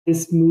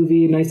this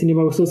movie, Nice India,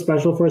 was so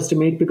special for us to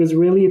make because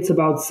really it's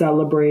about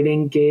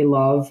celebrating gay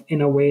love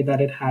in a way that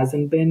it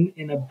hasn't been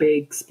in a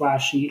big,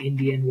 splashy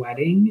Indian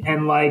wedding.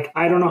 And like,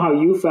 I don't know how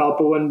you felt,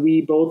 but when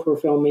we both were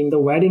filming the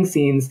wedding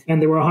scenes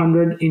and there were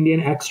 100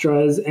 Indian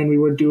extras and we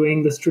were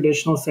doing this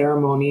traditional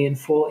ceremony in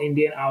full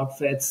Indian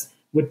outfits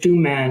with two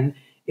men,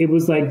 it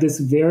was like this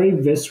very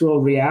visceral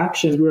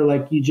reaction. We were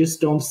like, you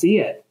just don't see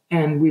it.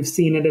 And we've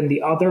seen it in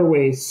the other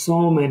way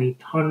so many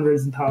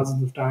hundreds and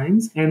thousands of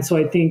times. And so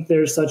I think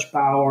there's such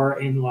power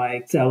in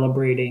like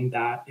celebrating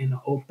that in an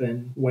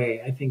open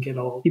way. I think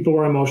people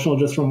were emotional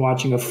just from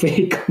watching a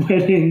fake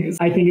wedding.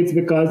 I think it's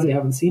because they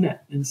haven't seen it.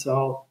 And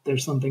so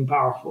there's something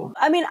powerful.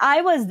 I mean,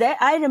 I was there.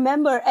 I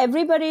remember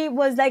everybody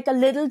was like a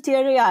little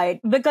teary-eyed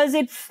because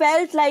it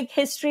felt like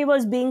history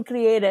was being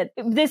created.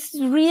 This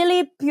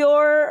really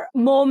pure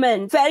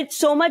moment felt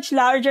so much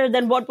larger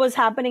than what was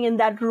happening in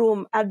that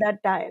room at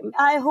that time.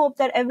 I hope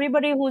that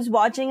everybody who's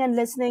watching and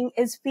listening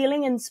is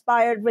feeling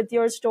inspired with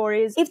your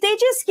stories. If they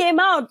just came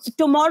out,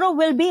 tomorrow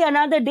will be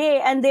another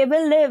day and they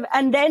will live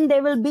and then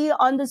they will be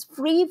on this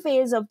free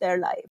phase of their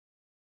life.